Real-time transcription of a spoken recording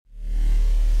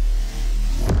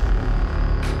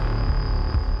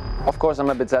course,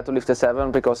 I'm a bit sad to leave the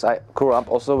 7 because I grew up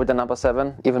also with the number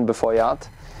 7, even before YART.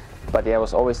 But yeah, it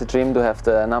was always a dream to have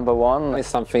the number 1. It's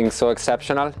something so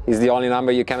exceptional. It's the only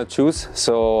number you cannot choose,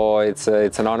 so it's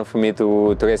an honor for me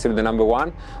to receive the number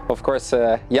 1. Of course,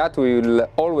 YART will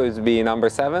always be number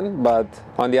 7, but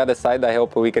on the other side, I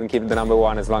hope we can keep the number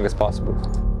 1 as long as possible.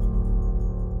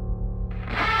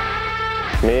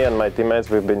 Me and my teammates,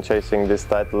 we've been chasing this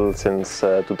title since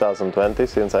 2020,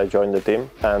 since I joined the team,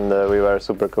 and we were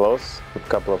super close a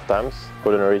couple of times,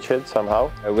 couldn't reach it somehow.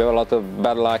 We have a lot of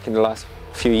bad luck in the last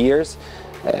few years,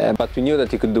 but we knew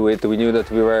that we could do it. We knew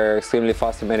that we were extremely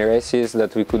fast in many races,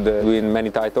 that we could win many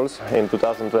titles. In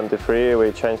 2023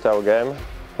 we changed our game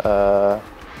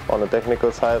on the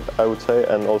technical side, I would say,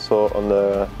 and also on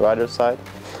the rider side.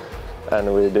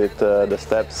 And we did the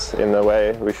steps in a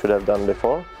way we should have done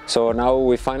before. So now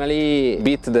we finally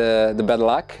beat the bad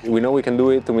luck. We know we can do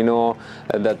it, we know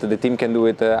that the team can do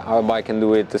it, our bike can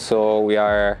do it, so we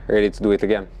are ready to do it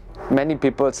again. Many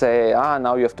people say,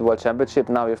 now you have the World Championship,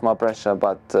 now you have more pressure,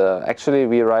 but actually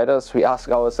we riders, we ask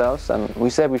ourselves and we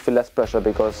say we feel less pressure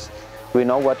because we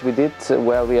know what we did,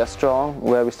 where we are strong,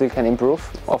 where we still can improve.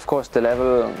 Of course the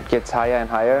level gets higher and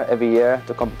higher every year,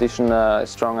 the competition is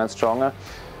stronger and stronger.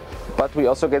 But we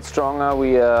also get stronger,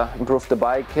 we improve the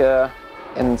bike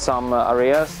in some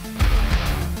areas.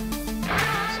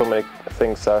 So many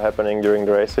things are happening during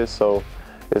the races, so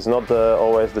it's not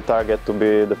always the target to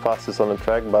be the fastest on the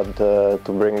track, but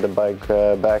to bring the bike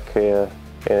back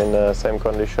in the same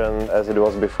condition as it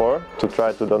was before, to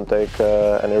try to don't take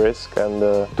any risk and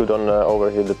to don't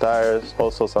overheat the tires,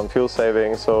 also some fuel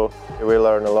saving. So we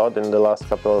learned a lot in the last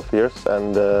couple of years,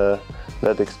 and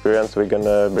that experience we're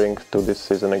gonna bring to this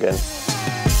season again.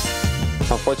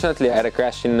 Unfortunately, I had a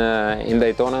crash in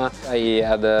Daytona. I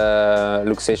had a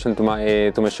luxation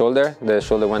to my shoulder. The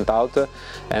shoulder went out,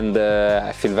 and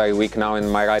I feel very weak now in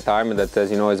my right arm. That,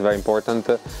 as you know, is very important,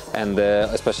 and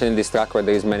especially in this track where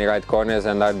there is many right corners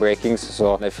and hard brakings.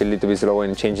 So I feel a little bit slow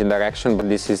in changing direction. But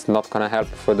this is not gonna help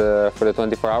for the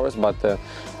 24 hours. But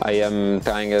I am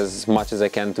trying as much as I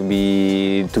can to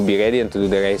be ready and to do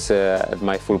the race at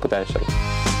my full potential.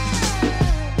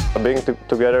 Being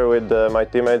together with my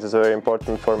teammates is very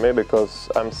important for me because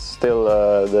I'm still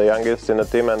the youngest in the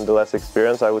team and the less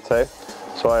experienced, I would say.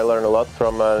 So I learn a lot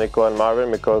from Nico and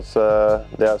Marvin because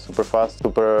they are super fast,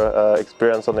 super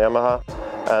experienced on the Yamaha,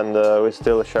 and we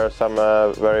still share some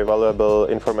very valuable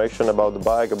information about the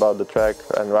bike, about the track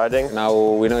and riding. Now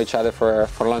we know each other for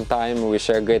a long time, we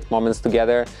share great moments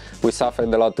together, we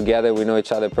suffered a lot together, we know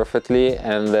each other perfectly,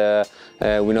 and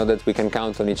we know that we can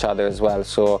count on each other as well.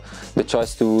 So the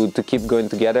choice to keep going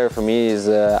together for me is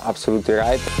absolutely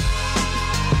right.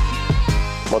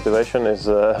 Motivation is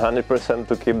 100%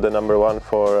 to keep the number 1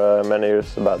 for many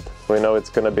years, but we know it's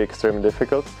going to be extremely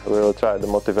difficult. We will try. The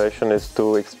motivation is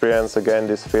to experience again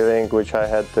this feeling which I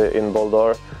had in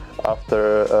Boulder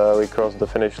after we crossed the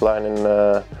finish line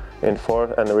in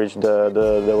 4th and reached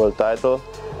the world title.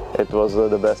 It was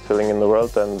the best feeling in the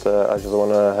world, and I just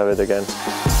want to have it again.